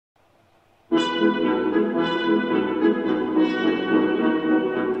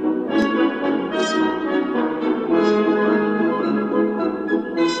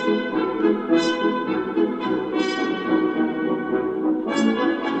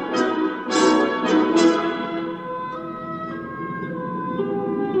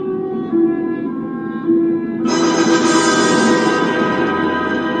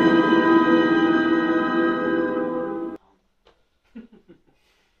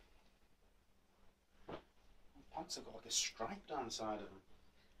Pants have got like a stripe down the side of them.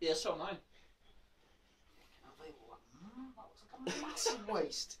 Yeah, so mine. That looks like a massive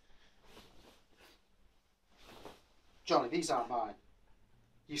waist. Johnny, these aren't mine.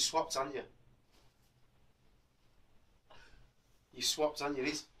 You swapped, haven't you? You swapped, haven't you?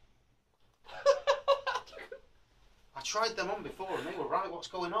 These. I tried them on before and they were right. What's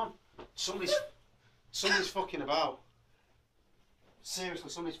going on? Somebody's fucking about. Seriously,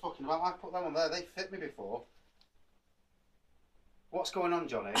 somebody's fucking about. I put them on there. They fit me before. What's going on,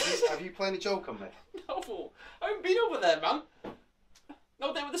 Johnny? Have you playing a joke on me? No, I haven't been over there, man.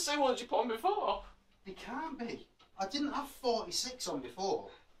 No, they were the same ones you put on before. They can't be. I didn't have 46 on before.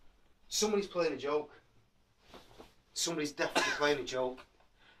 Somebody's playing a joke. Somebody's definitely playing a joke.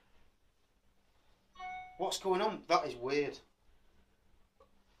 What's going on? That is weird.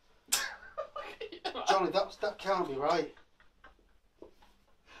 Johnny, that can't be right.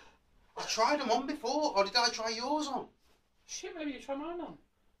 I tried them on before, or did I try yours on? Shit, maybe you try mine on.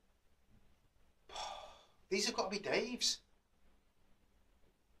 These have got to be Dave's.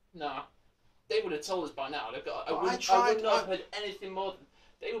 Nah. They would have told us by now. I would not have heard anything more than...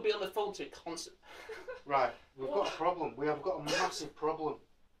 They would be on the phone to me constant. Right, we've got a problem. We have got a massive problem.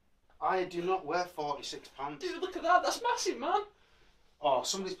 I do not wear 46 pants. Dude, look at that. That's massive, man. Oh,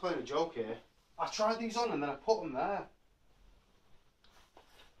 somebody's playing a joke here. I tried these on and then I put them there.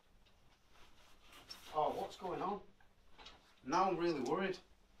 Oh, what's going on? Now I'm really worried.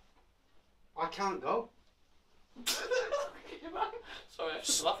 I can't go. Man. Sorry, I'm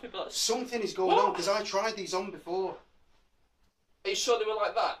just laughing, but... Something is going on because I tried these on before. Are you sure they were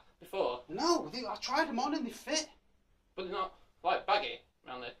like that before? No, I tried them on and they fit. But they're not, like, baggy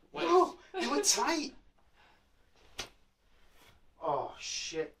around the waist? No, they were tight. Oh,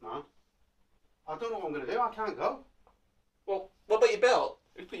 shit, man. I don't know what I'm going to do. I can't go. Well, what about your belt?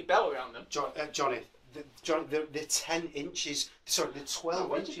 You put your belt around them. Johnny, they're 10 inches. Sorry, they're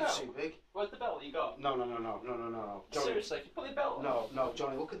 12 inches too big. Where's the belt you got? No. Johnny, seriously, if you put your belt on. No,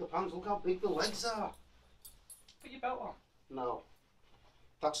 Johnny, look at the pants. Look how big the legs are. Put your belt on. No,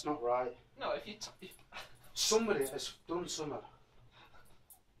 that's not right. No, if you... Somebody has done something.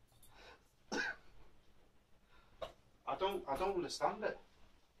 I don't understand it.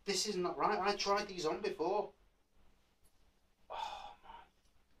 This is not right. I tried these on before. Oh, man.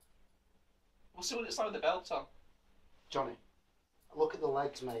 We'll see what it's like with the belt on. Johnny, look at the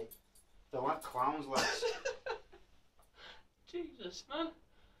legs, mate. They're like clown's legs. Jesus, man.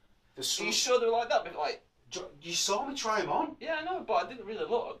 Are you sure they were like that? But like, you saw me try them on. Yeah, I know, but I didn't really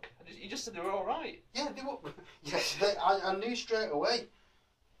look. You just said they were all right. Yeah, they were. Yes, I knew straight away.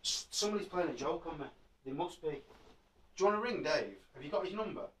 Somebody's playing a joke on me. They must be. Do you want to ring Dave? Have you got his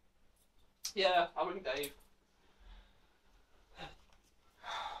number? Yeah, I'll ring Dave.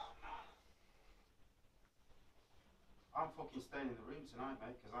 I'm fucking staying in the room tonight,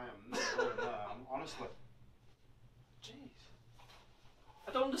 mate, because I am not going there. Honestly. Jeez.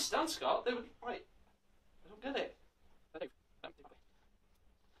 I don't understand, Scott. They were like, I don't get it.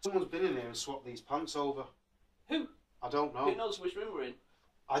 Someone's been in here and swapped these pants over. Who? I don't know. Who knows which room we're in?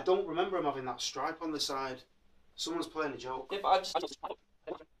 I don't remember him having that stripe on the side. Someone's playing a joke. Yeah, but I just...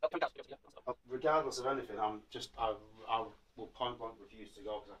 Regardless of anything, I will point blank refuse to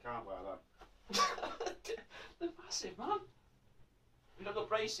go because I can't wear them. They're massive, man. We've not got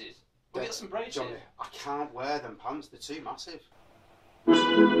braces. We'll get some braces. Johnny, I can't wear them pants. They're too massive.